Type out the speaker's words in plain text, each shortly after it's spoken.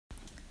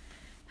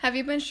Have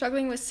you been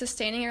struggling with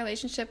sustaining a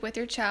relationship with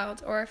your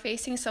child or are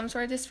facing some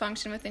sort of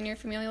dysfunction within your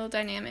familial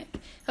dynamic?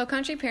 Hill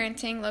Country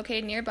Parenting,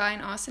 located nearby in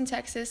Austin,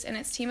 Texas, and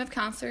its team of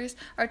counselors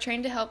are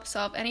trained to help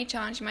solve any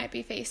challenge you might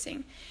be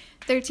facing.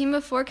 Their team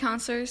of 4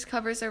 counselors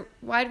covers a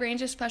wide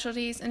range of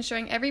specialties,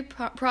 ensuring every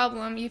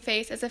problem you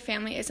face as a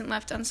family isn't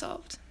left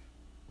unsolved.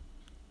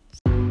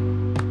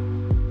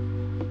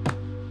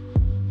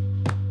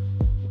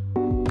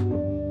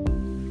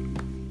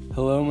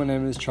 Hello, my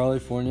name is Charlie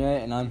Fournier,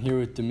 and I'm here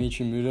with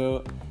Dimitri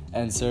Muto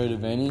and Sarah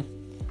Devaney.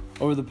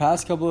 Over the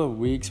past couple of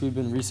weeks, we've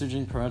been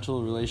researching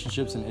parental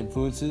relationships and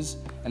influences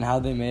and how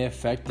they may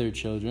affect their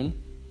children.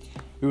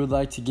 We would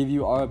like to give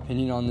you our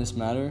opinion on this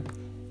matter.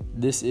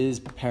 This is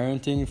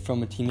parenting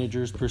from a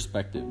teenager's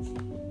perspective.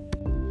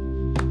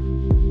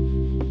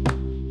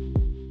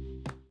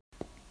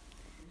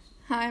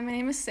 Hi, my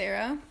name is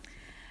Sarah.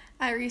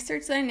 I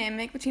researched the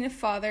dynamic between a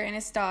father and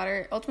his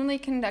daughter, ultimately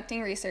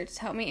conducting research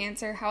to help me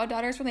answer how a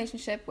daughter's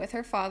relationship with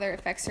her father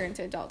affects her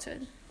into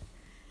adulthood.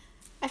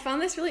 I found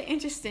this really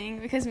interesting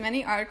because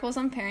many articles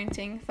on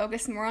parenting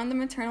focus more on the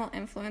maternal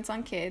influence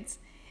on kids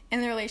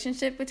and the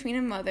relationship between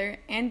a mother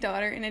and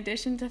daughter in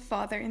addition to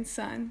father and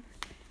son.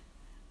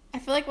 I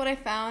feel like what I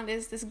found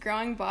is this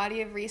growing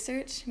body of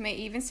research may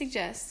even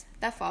suggest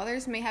that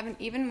fathers may have an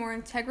even more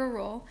integral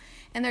role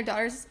in their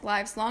daughters'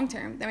 lives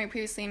long-term than we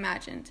previously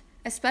imagined,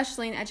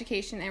 especially in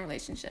education and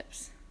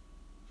relationships.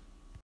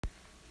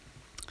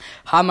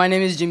 Hi, my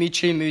name is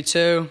Dimitri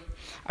Muto.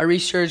 I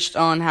researched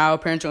on how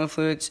parental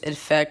influence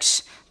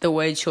affects the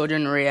way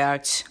children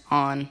react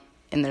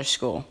in their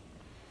school.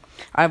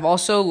 I've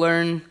also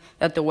learned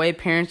that the way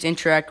parents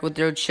interact with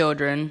their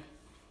children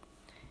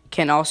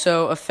can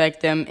also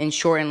affect them in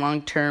short and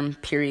long-term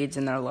periods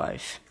in their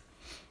life.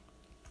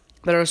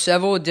 There are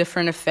several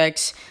different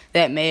effects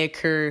that may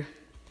occur,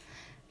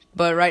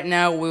 but right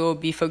now we will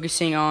be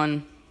focusing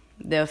on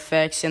the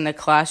effects in the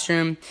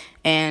classroom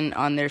and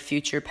on their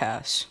future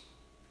paths.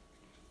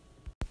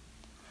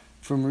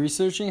 From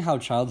researching how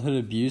childhood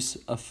abuse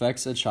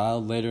affects a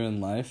child later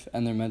in life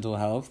and their mental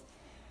health,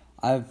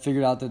 I've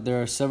figured out that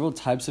there are several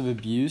types of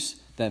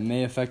abuse that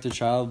may affect a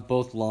child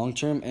both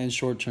long-term and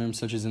short-term,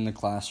 such as in the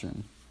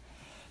classroom.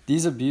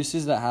 These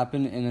abuses that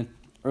happen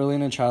early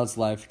in a child's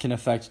life can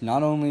affect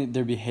not only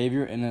their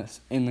behavior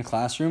in the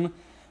classroom,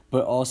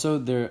 but also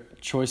their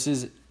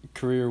choices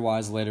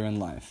career-wise later in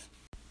life.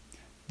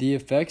 The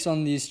effects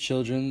on these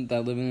children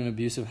that live in an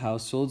abusive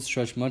household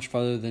stretch much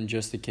farther than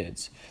just the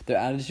kids. Their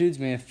attitudes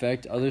may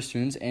affect other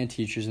students and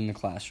teachers in the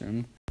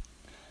classroom.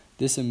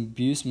 This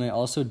abuse may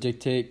also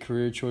dictate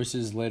career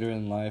choices later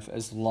in life,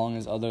 as long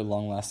as other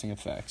long-lasting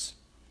effects.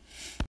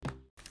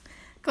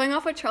 Going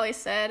off what Charlie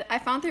said, I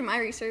found through my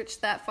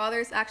research that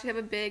fathers actually have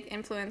a big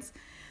influence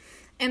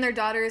in their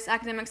daughters'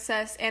 academic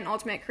success and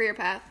ultimate career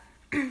path.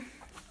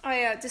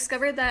 I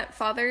discovered that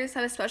fathers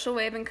have a special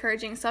way of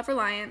encouraging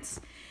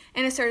self-reliance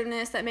and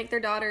assertiveness that make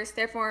their daughters,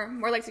 therefore,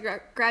 more likely to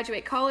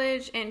graduate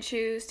college and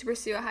choose to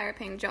pursue a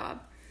higher-paying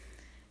job.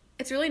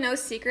 It's really no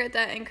secret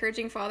that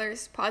encouraging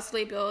fathers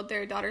positively build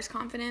their daughters'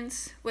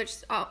 confidence, which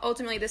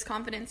ultimately this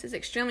confidence is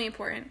extremely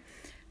important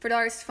for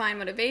daughters to find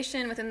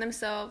motivation within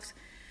themselves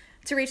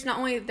to reach not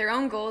only their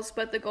own goals,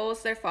 but the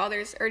goals their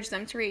fathers urge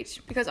them to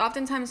reach. Because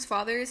oftentimes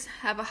fathers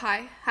have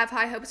high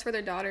hopes for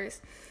their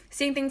daughters,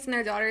 seeing things in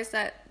their daughters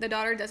that the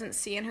daughter doesn't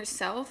see in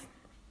herself.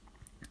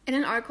 In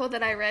an article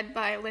that I read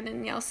by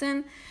Lyndon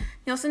Nielsen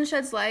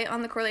sheds light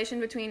on the correlation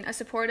between a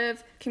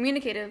supportive,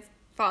 communicative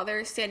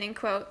father stating,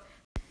 quote,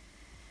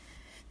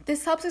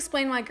 "This helps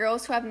explain why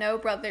girls who have no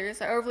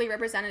brothers are overly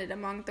represented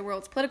among the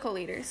world's political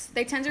leaders.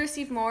 They tend to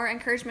receive more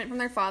encouragement from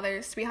their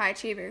fathers to be high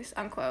achievers,"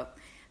 unquote.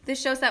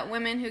 This shows that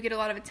women who get a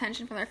lot of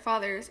attention from their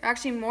fathers are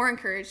actually more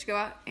encouraged to go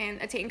out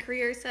and attain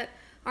careers that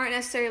aren't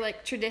necessarily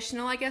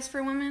traditional, I guess,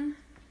 for women.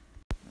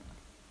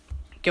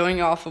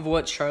 Going off of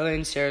what Charlie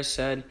and Sarah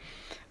said,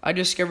 I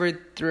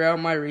discovered throughout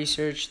my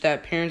research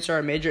that parents are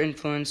a major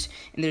influence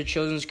in their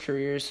children's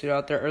careers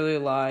throughout their early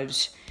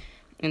lives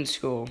in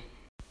school.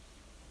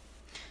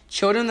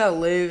 Children that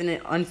live in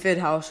an unfit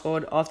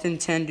household often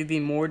tend to be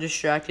more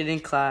distracted in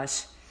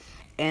class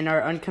and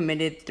are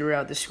uncommitted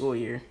throughout the school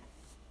year.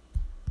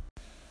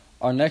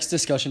 Our next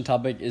discussion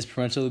topic is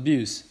parental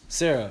abuse.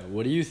 Sarah,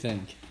 what do you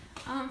think?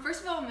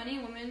 First of all, many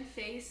women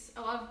face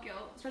a lot of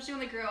guilt, especially when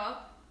they grow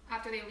up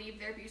after they leave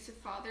their abusive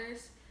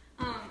fathers.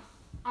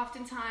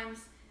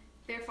 Oftentimes,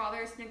 their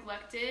fathers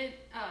neglected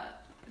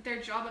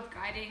their job of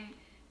guiding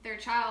their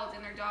child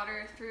and their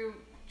daughter through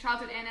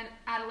childhood and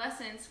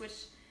adolescence, which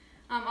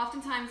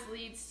oftentimes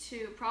leads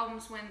to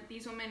problems when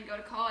these women go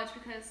to college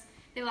because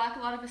they lack a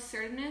lot of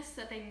assertiveness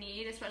that they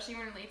need, especially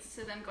when it relates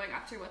to them going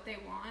after what they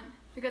want,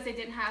 because they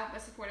didn't have a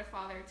supportive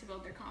father to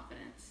build their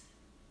confidence.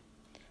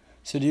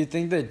 So do you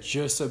think that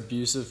just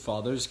abusive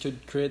fathers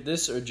could create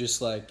this, or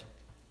just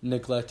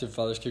neglected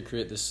fathers could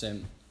create the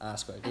same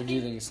aspect? Or do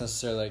you think it's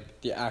necessarily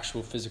the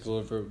actual physical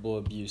or verbal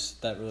abuse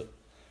that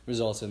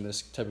results in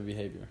this type of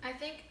behavior? I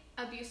think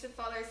abusive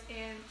fathers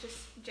and just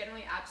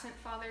generally absent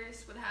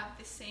fathers would have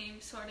the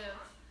same sort of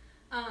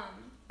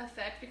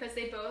effect, because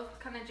they both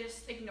kind of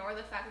just ignore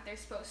the fact that they're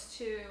supposed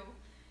to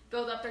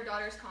build up their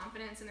daughter's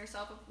confidence and their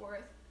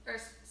self-worth or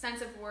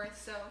sense of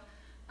worth. So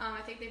I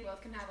think they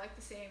both can have like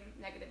the same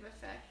negative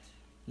effect.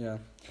 Yeah.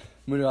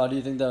 Mudo, how do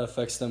you think that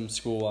affects them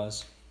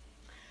school-wise?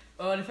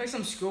 It affects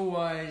them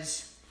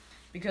school-wise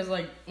because,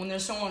 like, when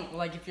there's someone,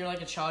 like, if you're,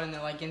 like, a child and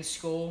they're, like, in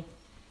school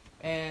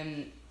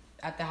and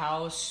at the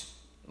house,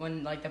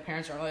 when, like, the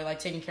parents aren't really, like,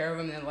 taking care of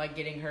them and they're, like,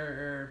 getting hurt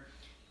or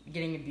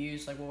getting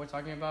abused, like what we're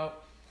talking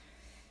about.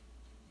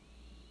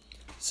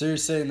 So you're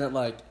saying that,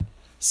 like,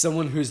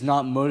 someone who's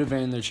not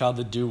motivating their child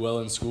to do well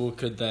in school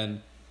could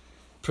then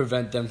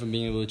prevent them from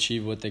being able to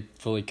achieve what they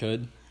fully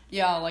could?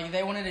 Yeah, like,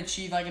 they wanted to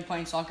achieve, like, in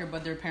playing soccer,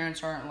 but their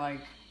parents aren't,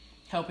 like,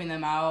 helping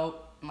them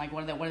out. Like,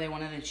 what do they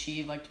want to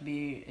achieve, like, to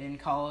be in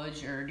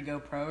college or to go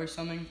pro or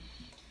something,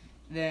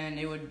 then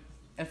it would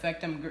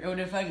affect them. It would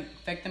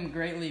affect them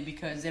greatly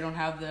because they don't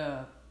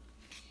have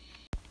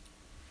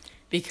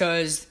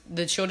because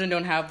the children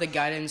don't have the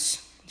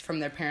guidance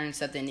from their parents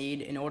that they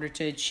need in order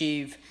to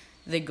achieve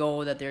the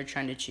goal that they're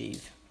trying to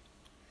achieve.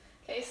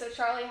 Okay, so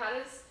Charlie, how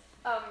does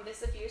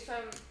this abuse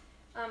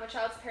from a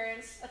child's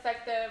parents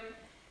affect them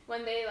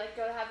when they like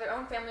go to have their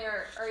own family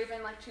or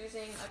even like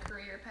choosing a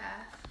career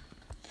path?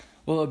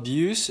 Well,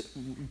 abuse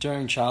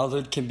during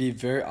childhood can be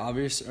very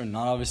obvious or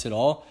not obvious at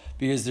all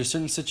because there's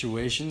certain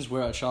situations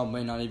where a child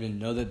might not even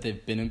know that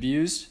they've been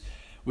abused,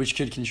 which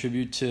could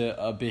contribute to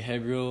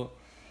behavioral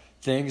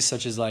things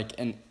such as like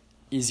an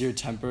easier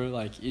temper,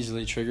 like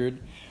easily triggered,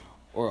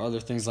 or other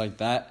things like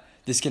that.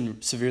 This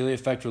can severely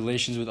affect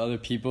relations with other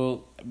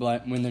people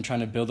when they're trying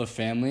to build a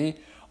family.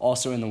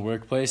 Also in the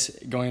workplace,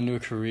 going into a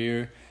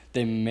career,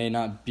 they may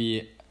not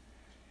be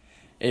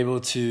able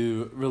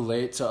to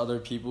relate to other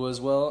people as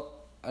well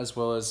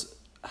as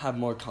have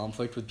more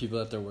conflict with people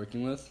that they're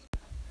working with.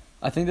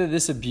 I think that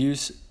this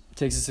abuse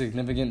takes a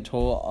significant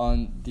toll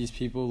on these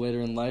people later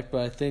in life,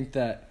 but I think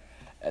that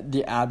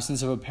the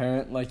absence of a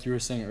parent, like you were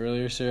saying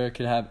earlier, Sarah,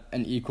 could have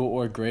an equal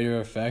or greater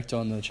effect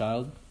on the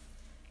child.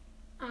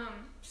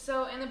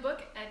 So in the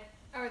book,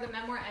 or the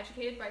memoir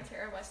Educated by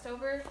Tara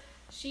Westover,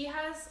 she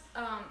has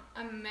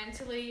a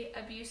mentally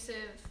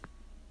abusive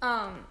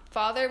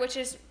father, which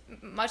is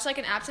much like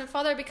an absent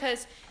father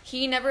because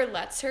he never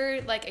lets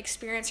her like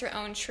experience her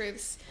own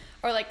truths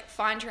or like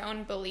find her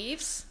own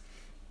beliefs.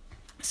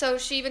 So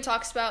she even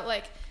talks about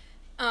like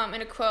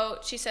in a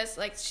quote, she says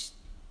like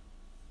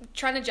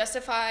trying to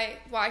justify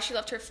why she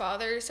left her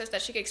father so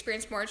that she could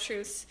experience more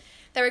truths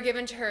that were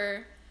given to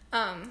her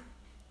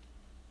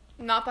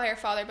not by her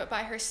father but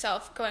by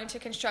herself, going to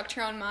construct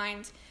her own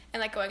mind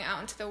and like going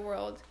out into the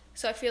world.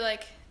 So I feel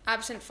like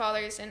absent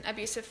fathers and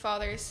abusive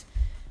fathers,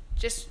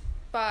 just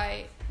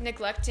by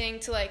neglecting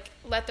to like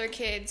let their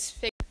kids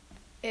figure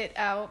it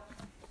out.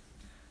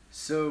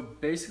 So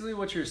basically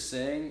what you're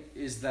saying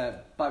is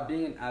that by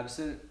being an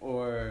absent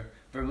or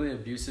verbally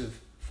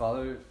abusive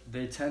father,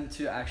 they tend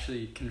to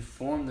actually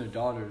conform their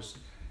daughters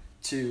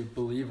to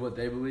believe what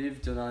they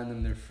believe, denying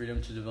them their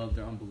freedom to develop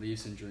their own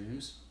beliefs and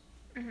dreams.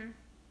 Mm-hmm.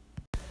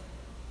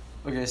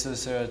 Okay, so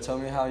Sarah, tell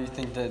me how you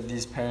think that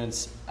these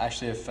parents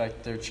actually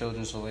affect their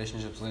children's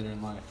relationships later in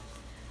life.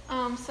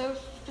 So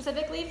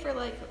specifically for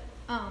like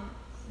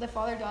the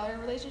father-daughter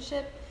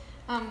relationship,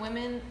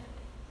 women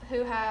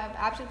who have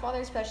absent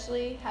fathers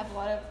especially have a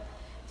lot of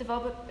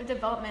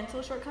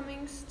developmental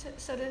shortcomings,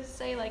 so to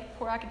say, like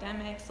poor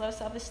academics, low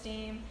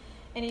self-esteem,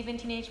 and even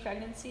teenage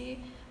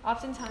pregnancy.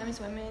 Oftentimes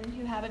women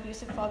who have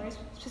abusive fathers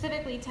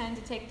specifically tend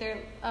to take their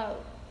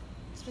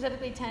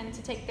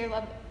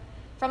love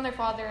from their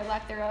father or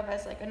lack thereof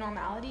as like a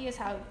normality, is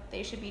how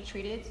they should be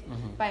treated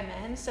by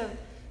men. So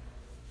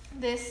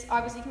this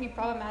obviously can be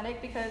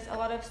problematic because a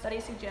lot of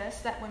studies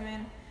suggest that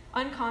women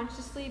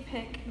unconsciously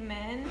pick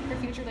men for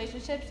future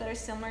relationships that are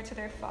similar to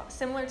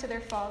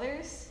their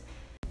fathers.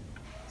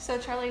 So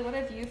Charlie, what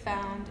have you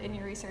found in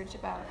your research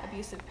about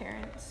abusive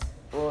parents?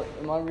 Well,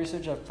 in my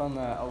research, I've found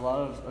that a lot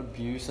of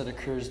abuse that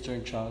occurs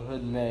during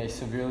childhood may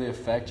severely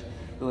affect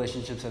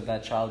relationships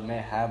that child may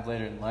have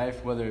later in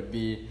life, whether it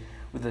be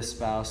with a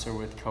spouse or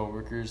with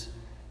coworkers.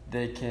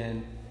 They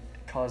can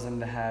cause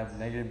them to have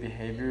negative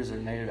behaviors or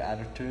negative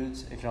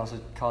attitudes. It can also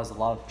cause a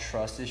lot of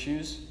trust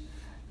issues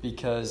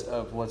because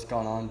of what's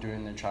gone on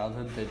during their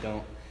childhood. They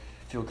don't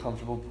feel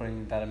comfortable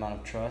putting that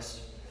amount of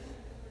trust.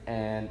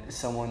 And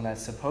someone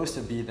that's supposed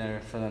to be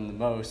there for them the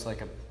most,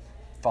 like a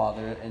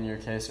father in your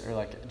case, or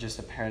like just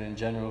a parent in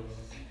general,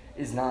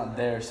 is not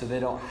there. So they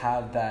don't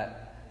have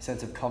that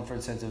sense of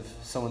comfort, sense of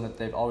someone that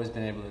they've always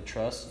been able to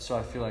trust. So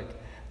I feel like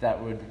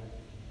that would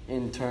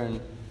in turn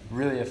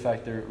really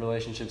affect their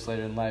relationships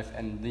later in life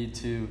and lead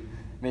to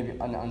maybe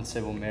an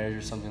unstable marriage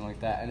or something like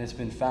that. And it's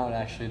been found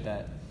actually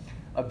that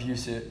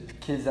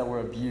kids that were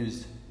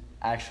abused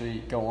actually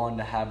go on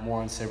to have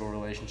more unstable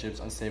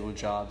relationships, unstable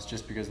jobs,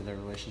 just because of their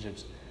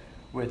relationships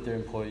with their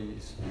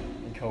employees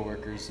and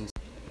coworkers. And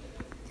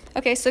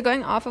Okay, so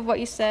going off of what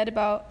you said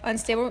about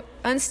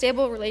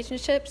unstable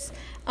relationships,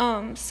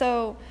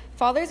 so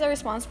fathers are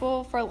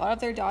responsible for a lot of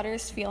their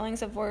daughters'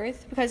 feelings of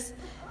worth because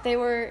they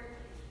were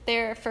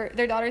their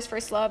daughter's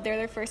first love, they're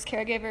their first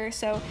caregiver.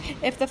 So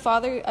if the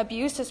father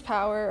abused his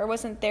power or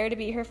wasn't there to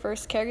be her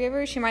first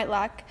caregiver, she might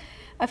lack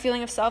a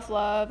feeling of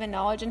self-love and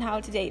knowledge in how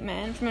to date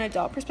men from an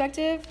adult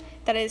perspective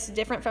that is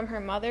different from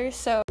her mother.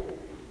 So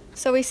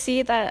we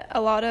see that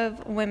a lot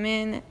of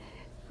women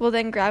will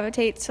then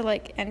gravitate to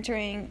like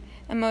entering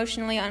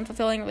emotionally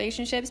unfulfilling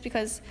relationships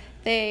because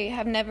they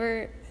have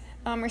never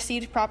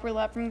received proper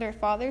love from their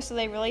father, so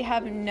they really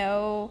have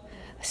no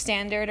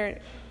standard or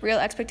real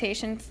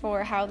expectation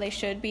for how they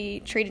should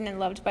be treated and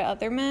loved by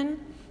other men.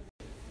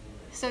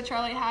 So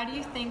Charlie, how do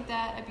you think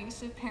that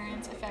abusive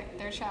parents affect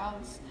their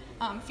child's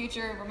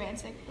future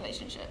romantic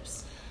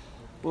relationships?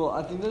 Well,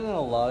 I think that in a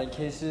lot of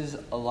cases,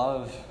 a lot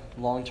of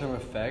long-term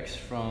effects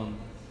from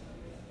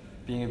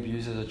being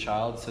abused as a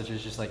child, such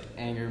as just like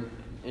anger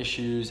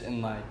issues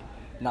and like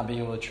not being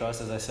able to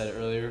trust, as I said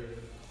earlier,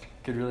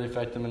 could really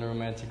affect them in a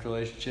romantic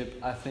relationship.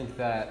 I think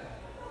that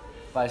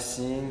by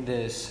seeing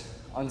this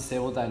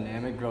unstable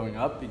dynamic growing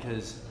up,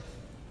 because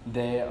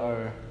they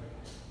are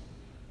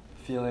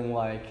feeling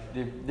like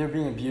they're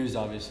being abused,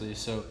 obviously,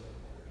 so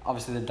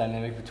obviously the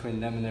dynamic between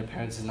them and their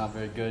parents is not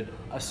very good,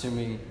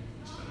 assuming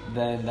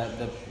then that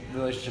the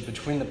relationship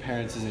between the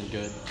parents isn't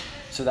good.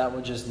 So that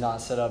would just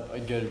not set up a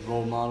good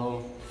role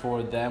model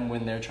for them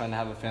when they're trying to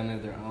have a family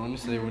of their own,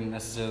 so they wouldn't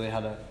necessarily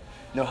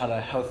know how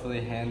to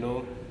healthily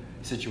handle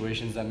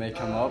situations that may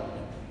come up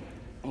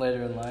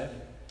later in life.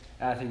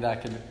 And I think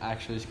that could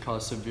actually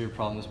cause severe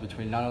problems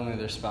between not only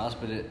their spouse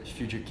but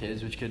future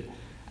kids, which could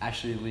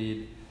actually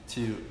lead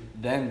to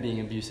them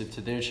being abusive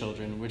to their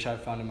children, which I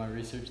found in my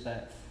research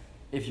that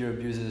if you're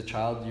abused as a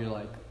child, you're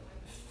like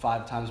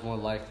 5 times more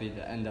likely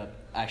to end up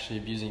actually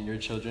abusing your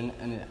children,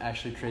 and it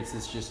actually creates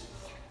this just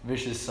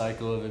vicious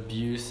cycle of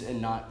abuse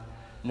and not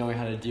knowing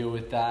how to deal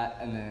with that,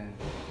 and then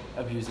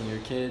abusing your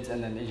kids,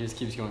 and then it just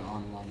keeps going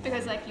on and on.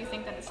 Because like you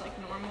think that it's like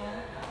normal.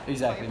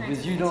 Exactly,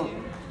 because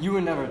you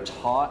were never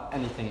taught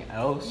anything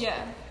else.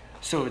 Yeah.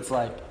 So it's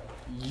like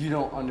you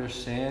don't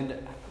understand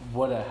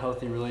what a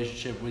healthy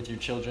relationship with your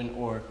children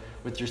or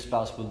with your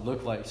spouse would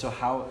look like. So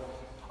how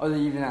are they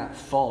even at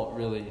fault,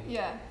 really?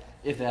 Yeah.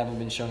 If they haven't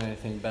been shown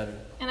anything better.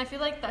 And I feel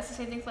like that's the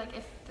same thing. Like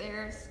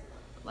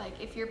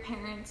if your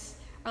parents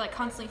are like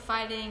constantly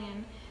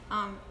fighting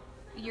and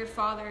your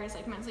father is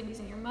like mentally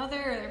abusing your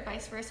mother or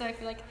vice versa, I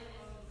feel like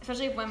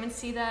especially if women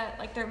see that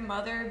like their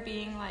mother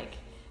being like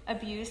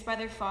abused by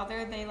their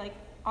father, they like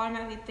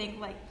automatically think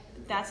like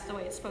that's the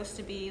way it's supposed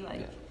to be,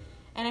 like. Yeah.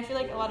 And I feel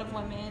like a lot of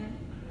women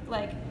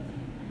like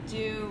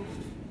do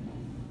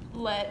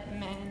let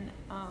men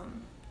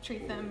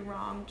treat them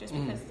wrong just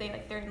because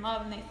they're in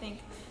love and they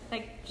think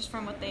like just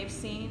from what they've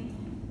seen.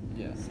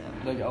 Yeah. So.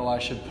 Like, oh, I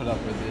should put up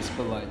with this,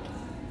 but like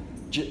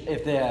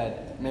if they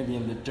had maybe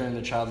during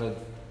their childhood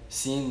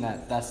seen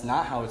that that's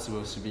not how it's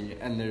supposed to be,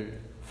 and their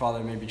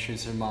father maybe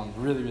treats their mom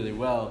really, really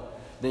well,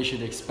 they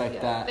should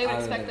expect that. They would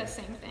expect the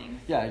same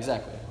thing. Yeah,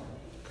 exactly.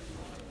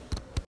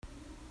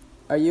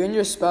 Are you and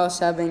your spouse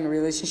having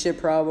relationship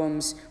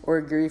problems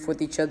or grief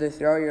with each other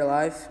throughout your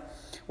life?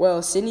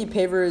 Well, Sydney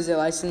Paver is a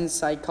licensed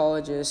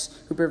psychologist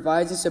who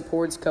provides and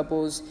supports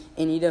couples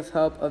in need of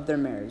help of their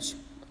marriage.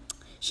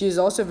 She is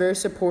also very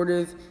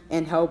supportive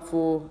and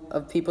helpful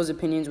of people's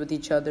opinions with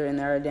each other and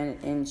their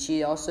identity, and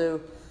she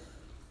also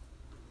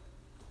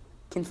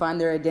can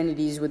find their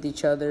identities with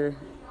each other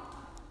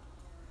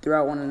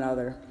throughout one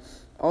another.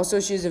 Also,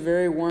 she's a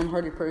very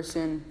warm-hearted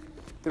person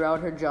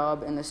throughout her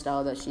job and the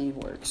style that she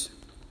works.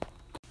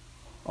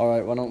 All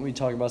right, why don't we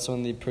talk about some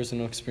of the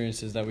personal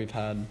experiences that we've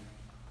had?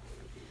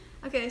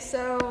 Okay,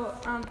 so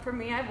for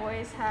me, I've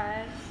always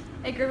had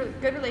a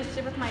good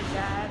relationship with my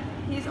dad.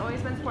 He's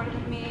always been supportive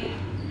of me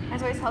and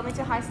has always held me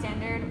to a high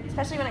standard,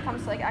 especially when it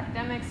comes to like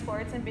academics,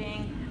 sports, and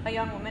being a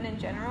young woman in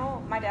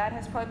general. My dad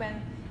has probably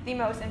been the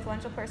most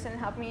influential person in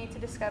helping me to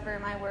discover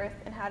my worth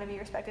and how to be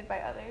respected by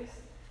others.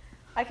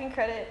 I can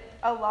credit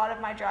a lot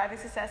of my drive and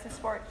success in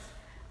sports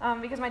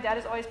because my dad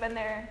has always been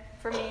there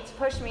for me to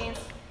push me.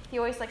 He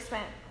always like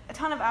spent a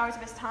ton of hours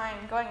of his time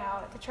going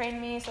out to train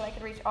me so I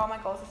could reach all my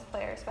goals as a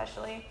player,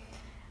 especially.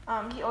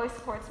 He always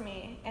supports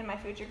me in my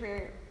future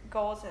career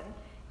goals, and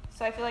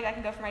so I feel like I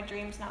can go for my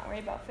dreams, not worry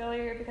about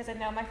failure, because I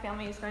know my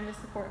family is going to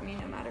support me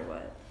no matter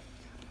what.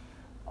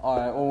 All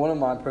right, well, one of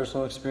my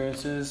personal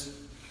experiences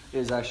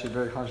is actually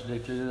very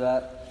contradictory to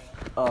that.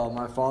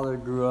 My father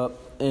grew up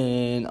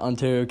in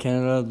Ontario,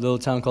 Canada, a little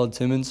town called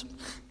Timmins.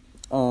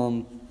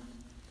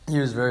 He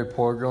was very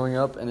poor growing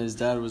up, and his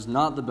dad was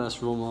not the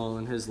best role model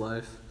in his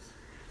life.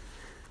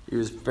 He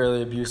was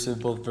fairly abusive,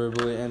 both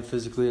verbally and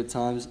physically at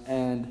times,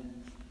 and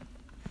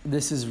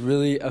this has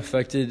really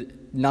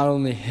affected not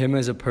only him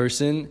as a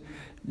person,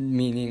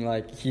 meaning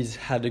like he's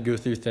had to go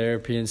through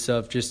therapy and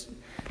stuff,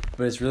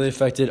 but it's really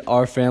affected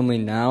our family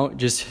now,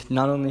 just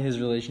not only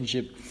his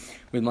relationship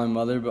with my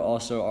mother, but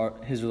also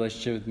his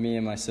relationship with me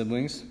and my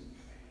siblings.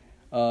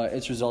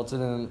 It's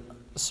resulted in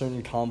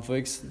certain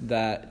conflicts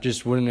that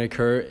just wouldn't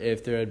occur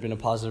if there had been a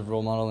positive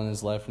role model in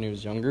his life when he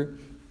was younger.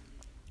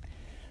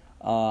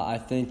 I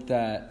think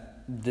that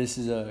this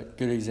is a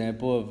good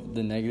example of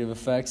the negative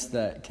effects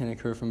that can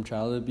occur from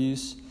child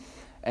abuse,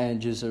 and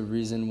just a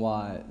reason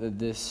why that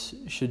this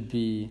should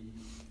be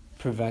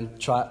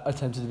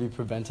attempted to be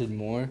prevented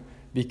more,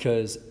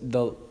 because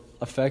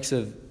effects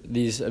of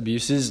these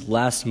abuses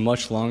last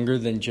much longer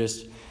than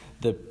just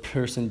the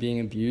person being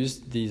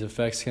abused. These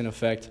effects can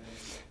affect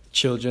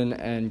children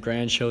and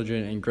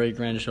grandchildren and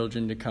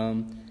great-grandchildren to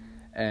come,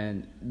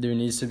 and there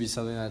needs to be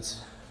something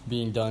that's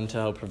being done to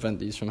help prevent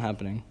these from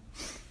happening.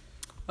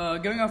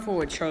 Going off of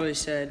what Charlie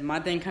said, my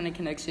thing kind of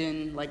connects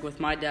in like with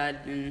my dad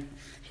and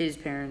his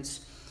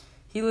parents.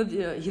 He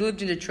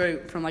lived in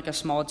Detroit from like a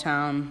small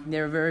town.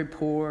 They were very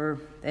poor.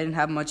 They didn't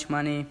have much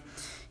money.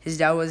 His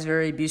dad was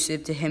very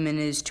abusive to him and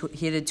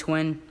he had a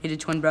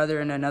twin brother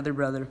and another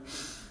brother.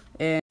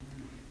 And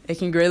it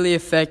can greatly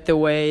affect the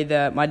way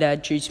that my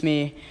dad treats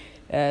me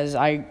as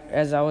I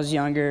was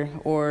younger,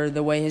 or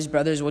the way his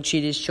brothers will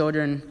treat his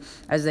children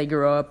as they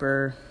grow up,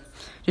 or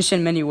just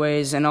in many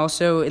ways. And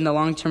also in the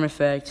long-term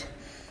effect,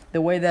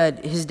 the way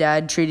that his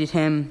dad treated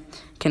him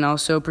can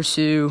also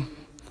pursue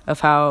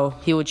of how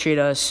he will treat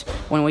us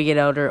when we get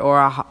older,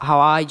 or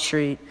how I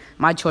treat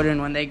my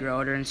children when they grow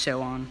older, and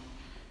so on.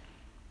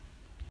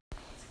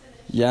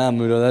 Yeah,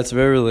 Mudo, that's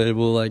very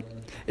relatable. Like,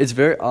 it's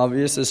very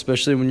obvious,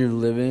 especially when you're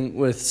living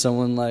with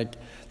someone like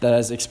that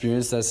has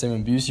experienced that same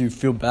abuse. You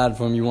feel bad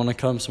for them. You want to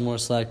cut them some more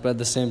slack, but at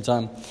the same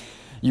time,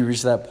 you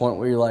reach that point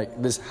where you're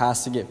like, this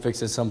has to get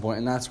fixed at some point.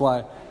 And that's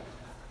why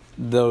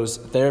those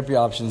therapy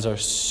options are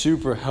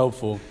super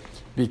helpful,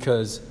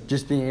 because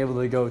just being able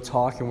to go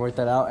talk and work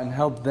that out and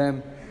help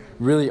them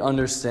really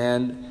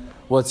understand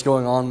what's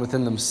going on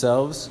within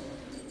themselves,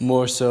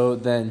 more so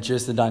than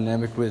just the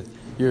dynamic with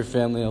your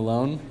family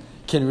alone,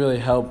 can really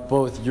help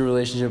both your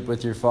relationship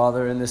with your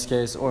father in this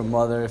case, or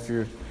mother if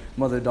you're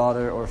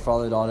mother-daughter, or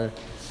father-daughter.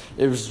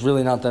 It was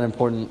really not that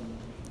important.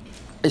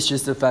 It's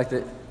just the fact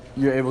that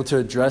you're able to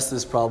address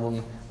this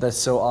problem that's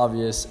so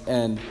obvious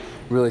and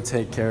really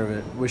take care of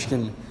it, which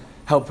can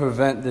help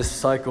prevent this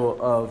cycle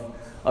of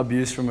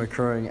abuse from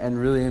occurring and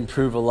really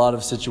improve a lot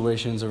of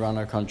situations around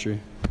our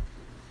country.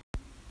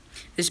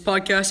 This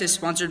podcast is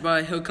sponsored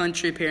by Hill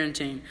Country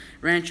Parenting,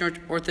 Ranch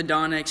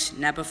Orthodontics,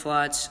 Napa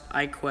Flats,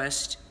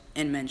 iQuest,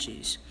 and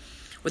Menchie's.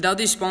 Without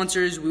these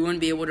sponsors, we wouldn't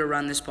be able to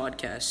run this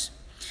podcast.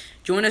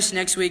 Join us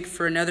next week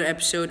for another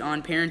episode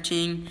on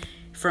parenting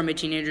from a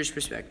teenager's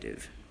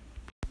perspective.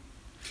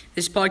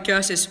 This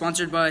podcast is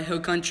sponsored by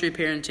Hill Country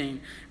Parenting,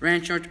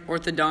 Ranch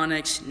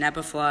Orthodontics,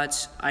 Napa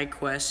Flats,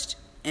 iQuest,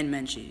 and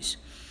Menchie's.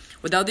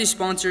 Without these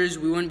sponsors,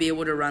 we wouldn't be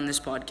able to run this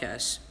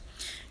podcast.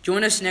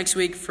 Join us next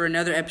week for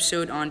another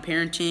episode on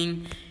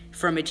parenting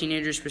from a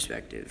teenager's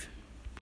perspective.